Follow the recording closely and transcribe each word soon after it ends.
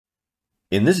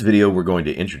In this video, we're going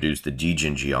to introduce the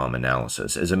DegenGeom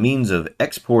analysis as a means of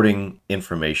exporting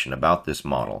information about this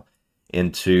model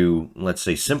into, let's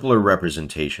say, simpler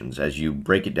representations as you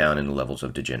break it down into levels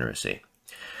of degeneracy.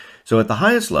 So at the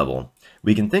highest level,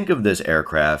 we can think of this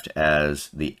aircraft as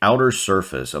the outer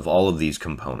surface of all of these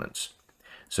components.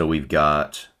 So we've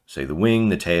got, say, the wing,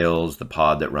 the tails, the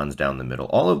pod that runs down the middle.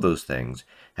 All of those things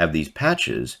have these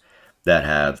patches that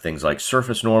have things like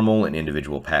surface normal and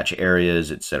individual patch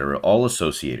areas, etc., all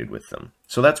associated with them.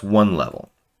 So that's one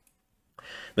level.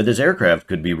 But this aircraft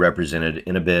could be represented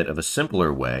in a bit of a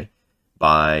simpler way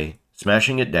by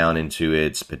smashing it down into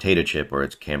its potato chip or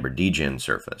its camber degen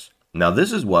surface. Now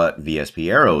this is what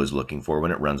VSP Aero is looking for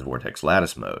when it runs vortex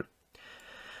lattice mode.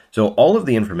 So all of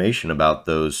the information about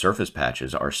those surface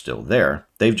patches are still there.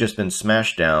 They've just been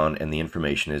smashed down and the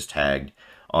information is tagged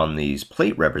on these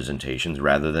plate representations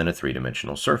rather than a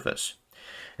three-dimensional surface.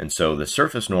 And so the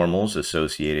surface normals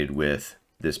associated with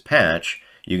this patch,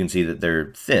 you can see that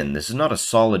they're thin. This is not a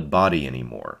solid body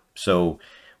anymore. So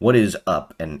what is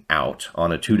up and out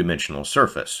on a two-dimensional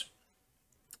surface?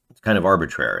 It's kind of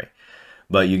arbitrary.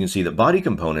 But you can see that body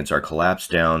components are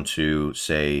collapsed down to,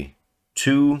 say,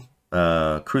 two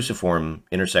cruciform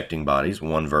intersecting bodies,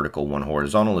 one vertical, one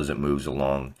horizontal as it moves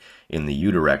along in the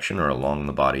U direction or along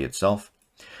the body itself.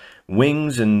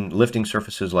 Wings and lifting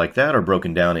surfaces like that are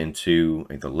broken down into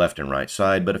the left and right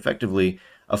side, but effectively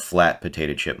a flat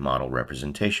potato chip model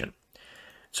representation.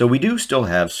 So we do still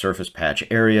have surface patch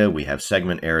area, we have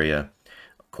segment area,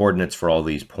 coordinates for all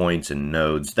these points and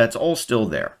nodes, that's all still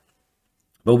there.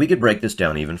 But we could break this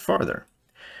down even farther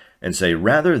and say,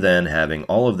 rather than having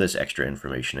all of this extra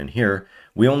information in here,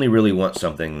 we only really want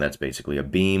something that's basically a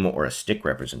beam or a stick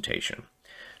representation.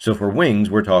 So for wings,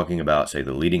 we're talking about, say,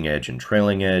 the leading edge and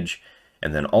trailing edge,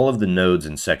 and then all of the nodes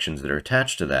and sections that are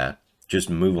attached to that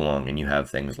just move along, and you have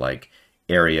things like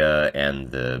area and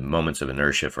the moments of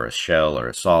inertia for a shell or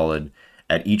a solid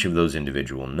at each of those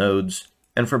individual nodes.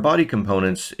 And for body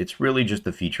components, it's really just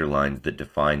the feature lines that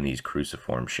define these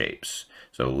cruciform shapes.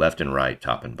 So left and right,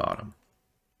 top and bottom.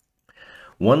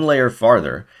 One layer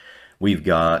farther, we've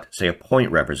got, say, a point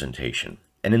representation.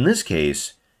 And in this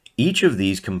case, each of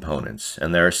these components,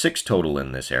 and there are 6 total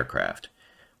in this aircraft,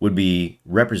 would be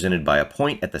represented by a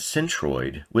point at the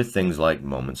centroid with things like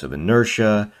moments of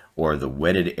inertia or the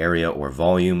wetted area or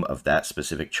volume of that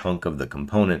specific chunk of the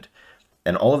component.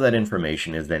 And all of that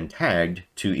information is then tagged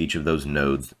to each of those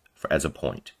nodes as a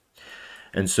point.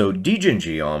 And so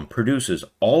DegenGeom produces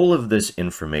all of this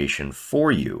information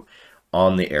for you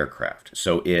on the aircraft.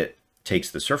 So it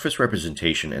takes the surface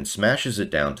representation and smashes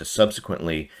it down to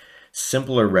subsequently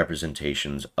simpler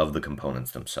representations of the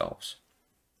components themselves.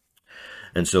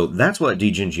 And so that's what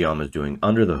DegenGeom is doing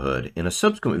under the hood. In a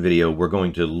subsequent video, we're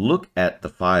going to look at the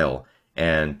file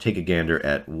and take a gander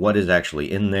at what is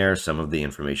actually in there, some of the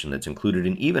information that's included,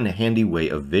 and even a handy way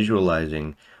of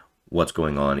visualizing what's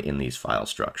going on in these file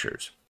structures.